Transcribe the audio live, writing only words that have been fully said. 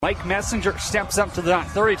Mike Messenger steps up to the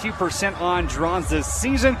 32% on draws this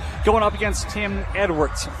season, going up against Tim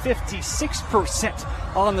Edwards,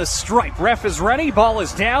 56% on the stripe. Ref is ready, ball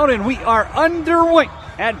is down, and we are underway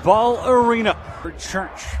at Ball Arena. For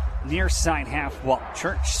Church, near side half wall.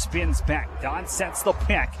 Church spins back. Don sets the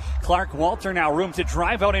pick. Clark Walter now room to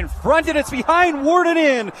drive out in front, and it's behind, warded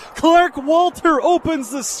in. Clark Walter opens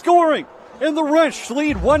the scoring, and the Rush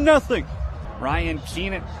lead 1-0. Ryan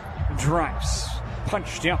Keenan drives.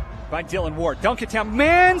 Punched out by Dylan Ward. Dunk it down.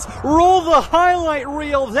 Mans, roll the highlight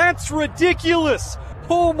reel. That's ridiculous.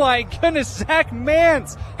 Oh my goodness. Zach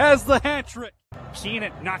Mans has the hat trick.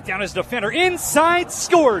 Keenan knocked down his defender. Inside,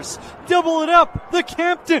 scores. Double it up. The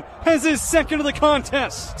captain has his second of the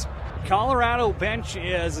contest. Colorado bench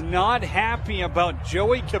is not happy about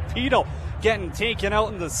Joey Capito getting taken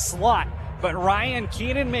out in the slot. But Ryan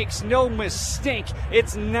Keenan makes no mistake.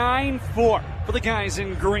 It's 9-4 for the guys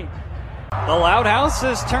in green. The Loud House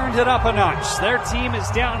has turned it up a notch. Their team is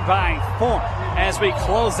down by 4 as we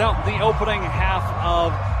close out the opening half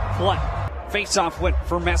of play. Face-off win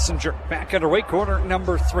for Messenger. Back underway, quarter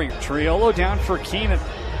number 3. Triolo down for Keenan.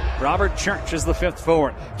 Robert Church is the fifth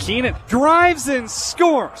forward. Keenan drives and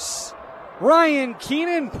scores. Ryan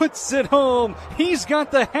Keenan puts it home. He's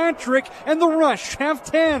got the hat trick, and the Rush have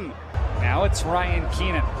 10. Now it's Ryan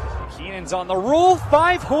Keenan. Keenan's on the roll,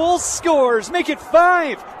 5 holes, scores, make it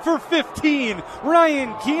 5 for 15.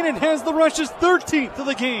 Ryan Keenan has the Rush's 13th of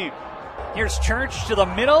the game. Here's Church to the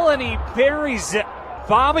middle, and he buries it.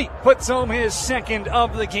 Bobby puts home his second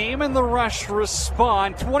of the game, and the Rush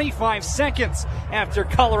respond 25 seconds after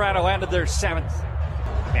Colorado added their 7th.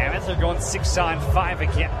 Mammoth are going 6-on-5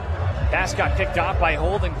 again. Pass got picked off by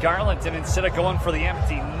Holden Garland, and instead of going for the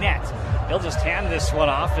empty net, he'll just hand this one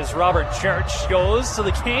off as Robert Church goes to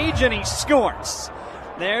the cage and he scores.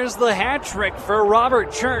 There's the hat trick for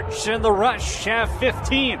Robert Church, and the Rush have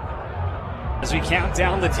 15. As we count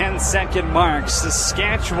down the 10-second mark,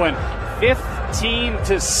 Saskatchewan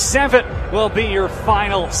 15-7 will be your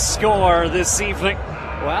final score this evening.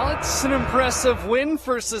 Well, it's an impressive win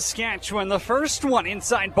for Saskatchewan. The first one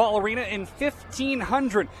inside Ball Arena in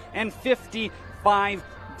 1,555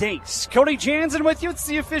 days. Cody Jansen with you. It's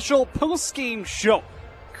the official post-game show.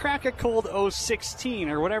 Crack a cold 016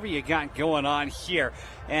 or whatever you got going on here.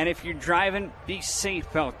 And if you're driving, be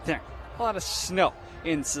safe out there. A lot of snow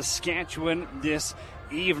in Saskatchewan this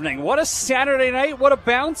evening. What a Saturday night. What a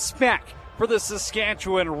bounce back for the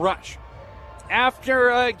Saskatchewan Rush.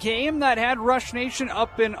 After a game that had Rush Nation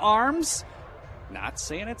up in arms, not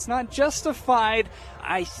saying it's not justified,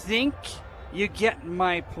 I think you get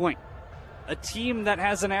my point. A team that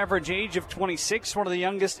has an average age of 26, one of the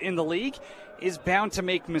youngest in the league, is bound to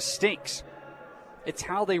make mistakes. It's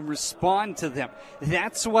how they respond to them.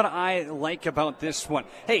 That's what I like about this one.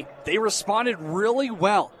 Hey, they responded really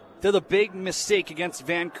well to the big mistake against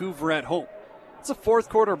Vancouver at home. It's a fourth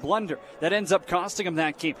quarter blunder that ends up costing them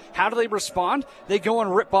that game. How do they respond? They go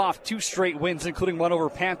and rip off 2 straight wins, including one over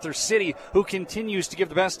Panther City, who continues to give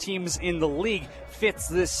the best teams in the league fits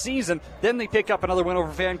this season. Then they pick up another win over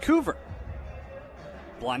Vancouver.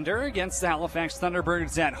 Blunder against the Halifax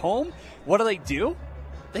Thunderbirds at home. What do?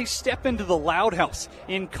 They step into the Loud House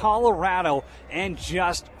in Colorado and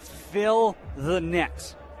just fill the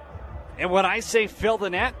net. And when I say fill the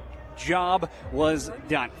net, job was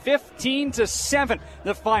done. 15-7,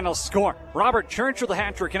 the final score. Robert Church with a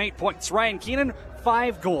hat trick and 8 points. Ryan Keenan,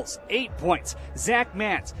 5 goals, 8 points. Zach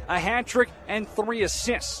Mans, a hat trick and 3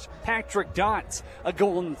 assists. Patrick Dodds, a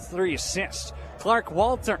goal and 3 assists. Clark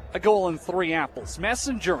Walter, a goal and 3 apples.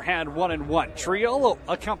 Messenger had 1 and 1. Triolo,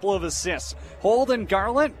 a couple of assists. Holden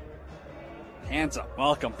Garland, hands up.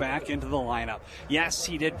 Welcome back into the lineup. Yes,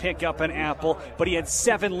 he did pick up an apple, but he had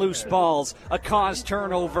 7 loose balls, a caused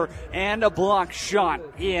turnover, and a block shot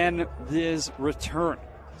in his return.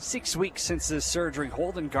 6 weeks since his surgery,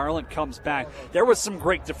 Holden Garland comes back. There was some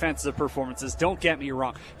great defensive performances, don't get me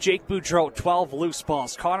wrong. Jake Boudreau, 12 loose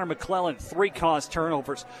balls. Connor McClellan, 3 caused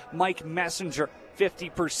turnovers. Mike Messenger,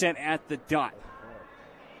 50% at the dot.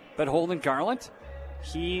 But Holden Garland,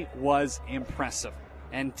 he was impressive.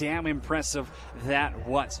 And damn impressive that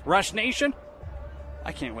was. Rush Nation,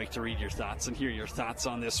 I can't wait to read your thoughts and hear your thoughts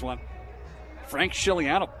on this one. Frank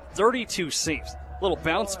Scigliano, 32 saves. Little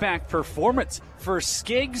bounce-back performance for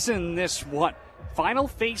Skiggs in this one. Final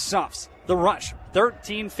face-offs. The Rush,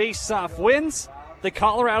 13 face-off wins. The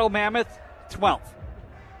Colorado Mammoth, 12.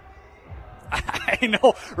 I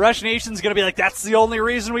know Rush Nation's going to be like, that's the only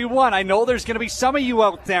reason we won. I know there's going to be some of you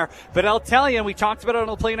out there, but I'll tell you, and we talked about it on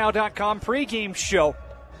the PlayNow.com pregame show,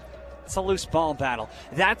 it's a loose ball battle.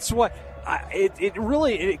 That's what, it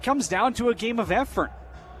really comes down to a game of effort.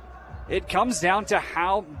 It comes down to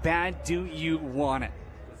how bad do you want it.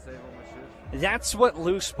 That's what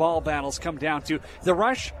loose ball battles come down to. The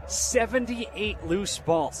Rush, 78 loose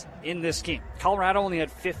balls in this game. Colorado only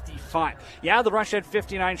had 55. Yeah, the Rush had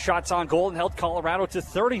 59 shots on goal and held Colorado to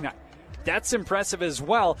 39. That's impressive as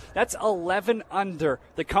well. That's 11 under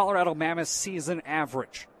the Colorado Mammoth season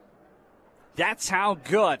average. That's how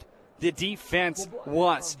good the defense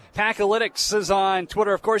was. Packalytics is on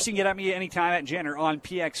Twitter. Of course, you can get at me anytime at Jenner on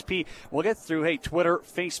PXP. We'll get through, Twitter,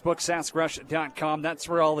 Facebook, saskrush.com. That's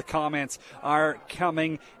where all the comments are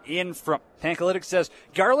coming in from. Packalytics says,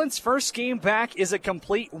 Garland's first game back is a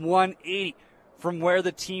complete 180 from where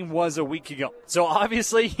the team was a week ago. So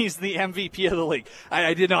obviously he's the MVP of the league.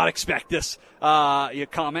 I did not expect this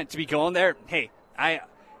comment to be going there.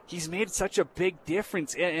 He's made such a big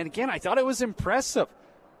difference. And again, I thought it was impressive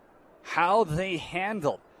how they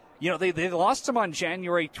handled. They lost him on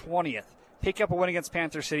January 20th. Pick up a win against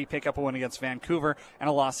Panther City, pick up a win against Vancouver, and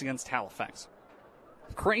a loss against Halifax.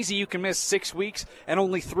 Crazy you can miss 6 weeks and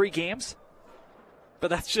only 3 games. But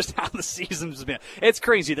that's just how the season's been. It's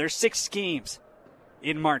crazy. There's 6 games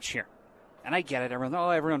in March here. And I get it.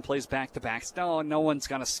 Everyone plays back-to-backs. No one's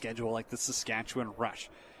got a schedule like the Saskatchewan Rush.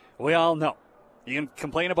 We all know. You can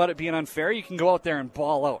complain about it being unfair. You can go out there and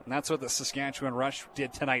ball out. And that's what the Saskatchewan Rush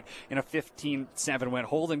did tonight in a 15-7 win.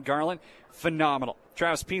 Holden Garland, phenomenal.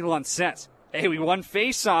 Travis Pilon says, we won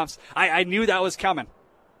face-offs. I knew that was coming.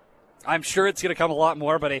 I'm sure it's going to come a lot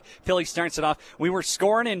more, but Philly starts it off. We were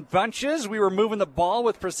scoring in bunches. We were moving the ball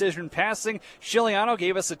with precision passing. Chiliano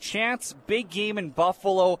gave us a chance. Big game in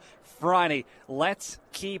Buffalo Friday. Let's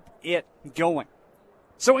keep it going.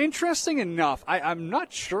 So interesting enough, I'm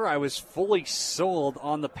not sure I was fully sold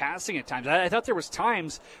on the passing at times. I thought there was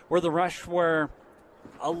times where the Rush were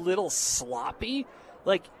a little sloppy.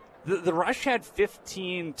 Like, the Rush had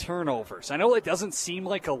 15 turnovers. I know it doesn't seem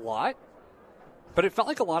like a lot, but it felt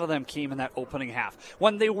like a lot of them came in that opening half.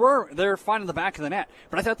 When they're fine in the back of the net.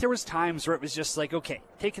 But I thought there was times where it was just like, okay,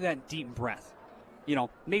 take that deep breath.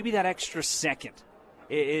 Maybe that extra second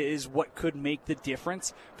is what could make the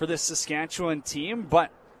difference for this Saskatchewan team.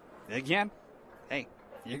 But, again,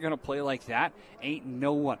 you're going to play like that. Ain't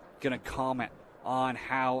no one going to comment on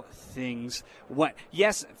how things went.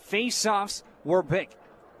 Yes, face-offs were big.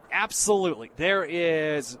 Absolutely. There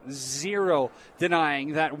is zero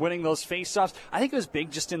denying that winning those face-offs. I think it was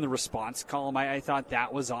big just in the response column. I thought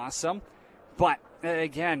that was awesome. But,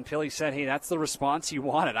 again, Philly said, that's the response you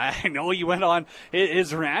wanted. I know he went on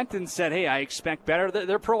his rant and said, I expect better.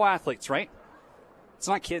 They're pro athletes, right? It's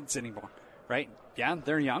not kids anymore, right? Yeah,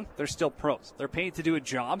 they're young. They're still pros. They're paid to do a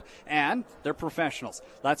job, and they're professionals.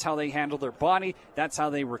 That's how they handle their body. That's how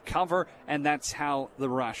they recover, and that's how the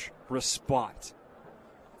Rush respond.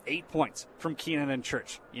 8 points from Keenan and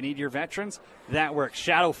Church. You need your veterans? That works.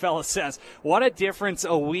 Shadowfella says, what a difference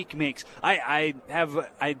a week makes. I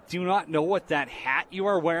do not know what that hat you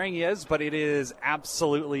are wearing is, but it is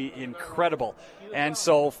absolutely incredible. And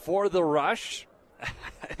so for the Rush,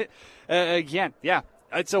 again,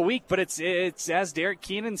 it's a week, but it's as Derek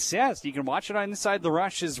Keenan says. You can watch it on Inside the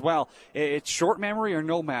Rush as well. It's short memory or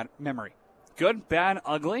no memory. Good, bad,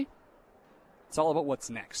 ugly. It's all about what's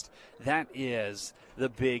next. That is the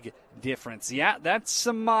big difference. Yeah, that's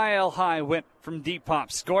a mile-high win from Deep Pop.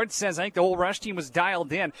 Scored says, I think the whole Rush team was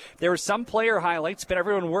dialed in. There were some player highlights, but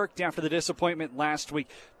everyone worked after the disappointment last week.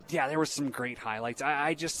 Yeah, there were some great highlights.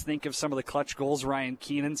 I just think of some of the clutch goals Ryan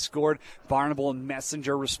Keenan scored. Barnable and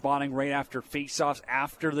Messenger responding right after faceoffs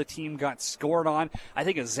after the team got scored on. I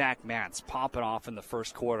think of Zach Mance popping off in the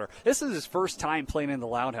first quarter. This is his first time playing in the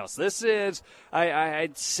Loud House. This is,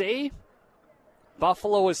 I'd say,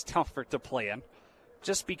 Buffalo is tougher to play in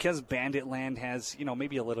just because Banditland has,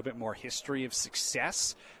 maybe a little bit more history of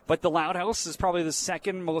success. But the Loud House is probably the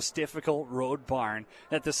second most difficult road barn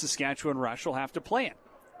that the Saskatchewan Rush will have to play in.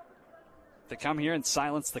 To come here and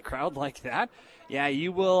silence the crowd like that,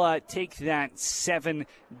 you will take that 7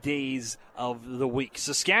 days of the week.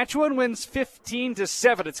 Saskatchewan wins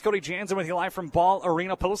 15-7. It's Cody Jansen with you live from Ball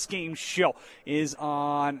Arena. Post-game show is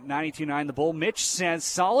on 92.9 The Bull. Mitch says,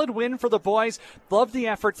 solid win for the boys. Love the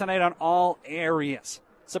effort tonight on all areas.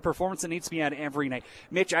 It's a performance that needs to be had every night.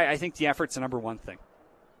 Mitch, I think the effort's the number one thing.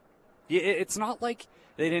 It's not like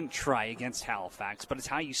they didn't try against Halifax, but it's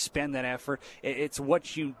how you spend that effort. It's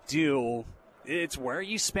what you do. It's where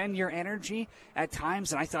you spend your energy at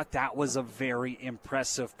times, and I thought that was a very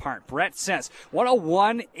impressive part. Brett says, what a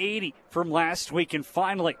 180 from last week, and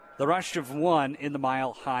finally, the Rush have won in the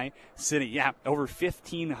Mile High City. Yeah, over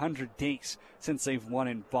 1,500 days since they've won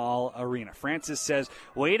in Ball Arena. Francis says,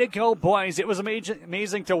 way to go, boys. It was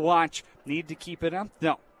amazing to watch. Need to keep it up?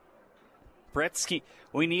 No. Britsky,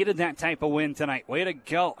 we needed that type of win tonight. Way to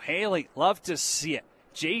go. Haley, love to see it.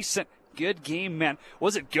 Jason, good game, man.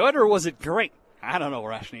 Was it good or was it great? I don't know,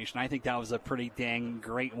 Rush Nation. I think that was a pretty dang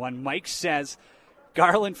great one. Mike says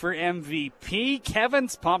Garland for MVP.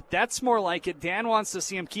 Kevin's pumped. That's more like it. Dan wants to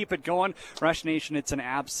see him keep it going. Rush Nation, it's an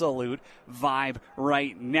absolute vibe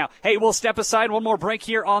right now. Hey, we'll step aside. One more break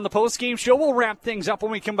here on the postgame show. We'll wrap things up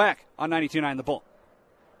when we come back on 92.9 The Bull.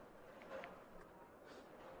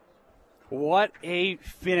 What a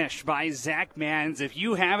finish by Zach Mans. If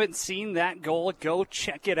you haven't seen that goal, go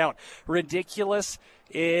check it out. Ridiculous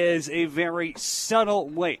is a very subtle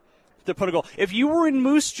way to put a goal. If you were in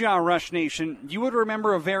Moose Jaw, Rush Nation, you would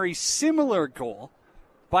remember a very similar goal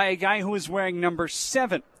by a guy who was wearing number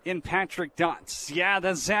 7 in Patrick Dots. Yeah,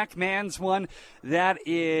 the Zach Mans one, that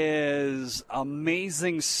is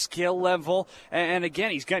amazing skill level. And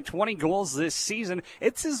again, he's got 20 goals this season.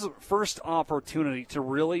 It's his first opportunity to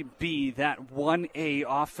really be that 1A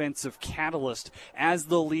offensive catalyst as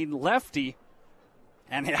the lead lefty.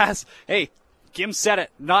 And it has, hey, Kim said it,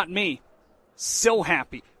 not me. So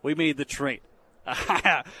happy we made the trade.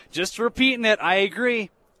 Just repeating it, I agree.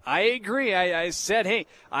 I said, hey,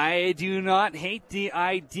 I do not hate the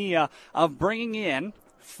idea of bringing in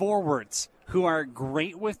forwards who are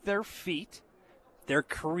great with their feet, they're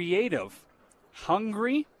creative,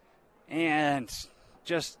 hungry, and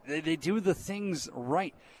just they do the things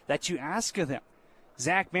right that you ask of them.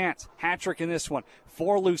 Zach Mans, hat-trick in this one.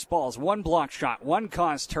 4 loose balls, 1 block shot, 1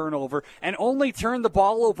 caused turnover, and only turned the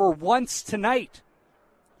ball over once tonight.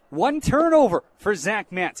 1 turnover for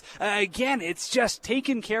Zach Mans. Again, it's just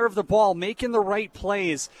taking care of the ball, making the right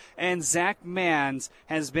plays, and Zach Mans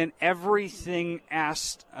has been everything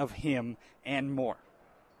asked of him and more.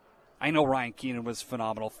 I know Ryan Keenan was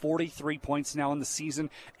phenomenal. 43 points now in the season,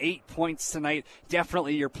 8 points tonight.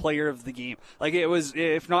 Definitely your player of the game. Like, it was,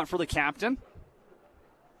 if not for the captain,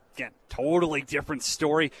 again, totally different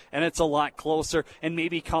story, and it's a lot closer, and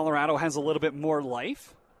maybe Colorado has a little bit more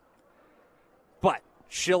life. But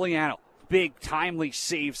Chiliano, big timely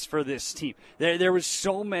saves for this team. There was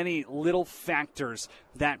so many little factors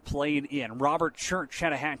that played in. Robert Church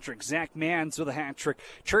had a hat trick. Zach Mans with a hat trick.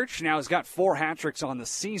 Church now has got 4 hat tricks on the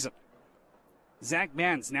season. Zach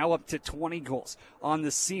Mans now up to 20 goals on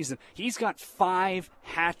the season. He's got 5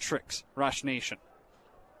 hat tricks, Rush Nation.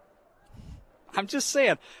 I'm just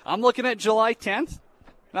saying, I'm looking at July 10th,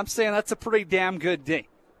 and I'm saying that's a pretty damn good day.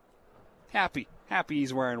 Happy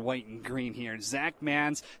he's wearing white and green here. Zach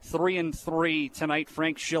Mans, 3-3 tonight.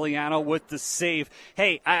 Frank Chiliano with the save.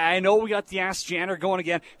 Hey, I know we got the Ask Janner going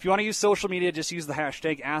again. If you want to use social media, just use the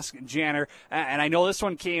hashtag Ask Janner. And I know this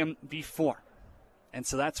one came before, and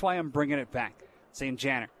so that's why I'm bringing it back. Saying,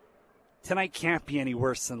 Janner, tonight can't be any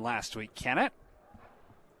worse than last week, can it?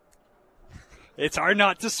 It's hard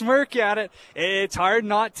not to smirk at it. It's hard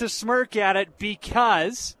not to smirk at it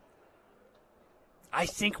because I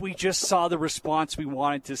think we just saw the response we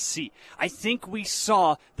wanted to see. I think we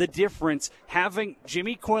saw the difference having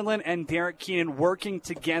Jimmy Quinlan and Derek Keenan working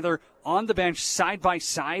together on the bench side by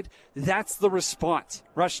side. That's the response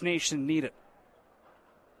Rush Nation needed.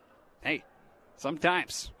 Hey,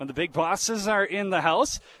 sometimes when the big bosses are in the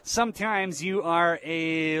house, sometimes you are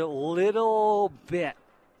a little bit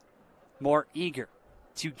more eager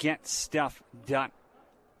to get stuff done.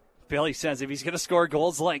 Billy says if he's going to score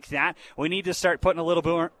goals like that, we need to start putting a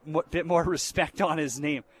little bit more respect on his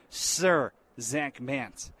name. Sir Zach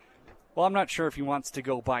Mans. Well, I'm not sure if he wants to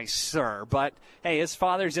go by Sir, but hey, his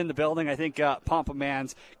father's in the building. I think Papa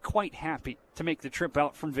Man's quite happy to make the trip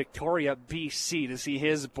out from Victoria, BC to see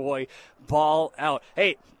his boy ball out.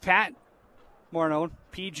 Hey, Pat, more known,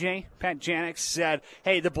 PJ, Pat Janik said,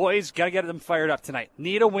 hey, the boys got to get them fired up tonight.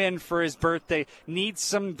 Need a win for his birthday. Need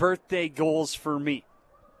some birthday goals for me.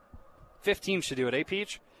 15 should do it, eh,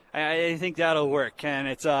 Peach? I think that'll work, and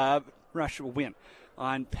it's a Rush win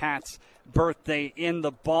on Pat's birthday in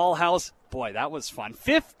the Ball House. Boy, that was fun.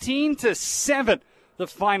 15-7, the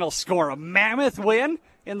final score. A mammoth win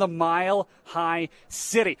in the Mile High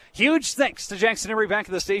City. Huge thanks to Jackson Emery back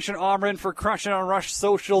at the station, Omrin, for crushing on Rush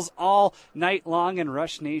socials all night long, and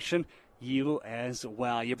Rush Nation, you as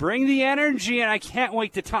well. You bring the energy, and I can't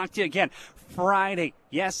wait to talk to you again. Friday.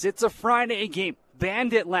 Yes, it's a Friday game.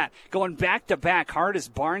 Bandit Lat going back-to-back.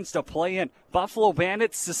 Hardest Barnes to play in. Buffalo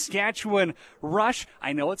Bandits, Saskatchewan Rush.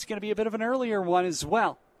 I know it's going to be a bit of an earlier one as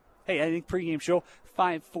well. Hey, I think pregame show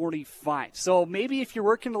 5:45. So maybe if you're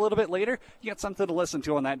working a little bit later, you got something to listen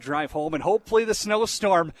to on that drive home, and hopefully the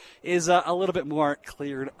snowstorm is a little bit more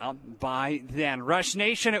cleared up by then. Rush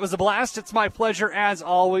Nation, it was a blast. It's my pleasure, as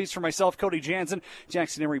always, for myself, Cody Jansen,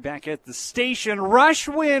 Jackson Emery back at the station. Rush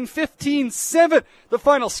win 15-7, the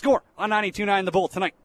final score on 92.9 The Bull tonight.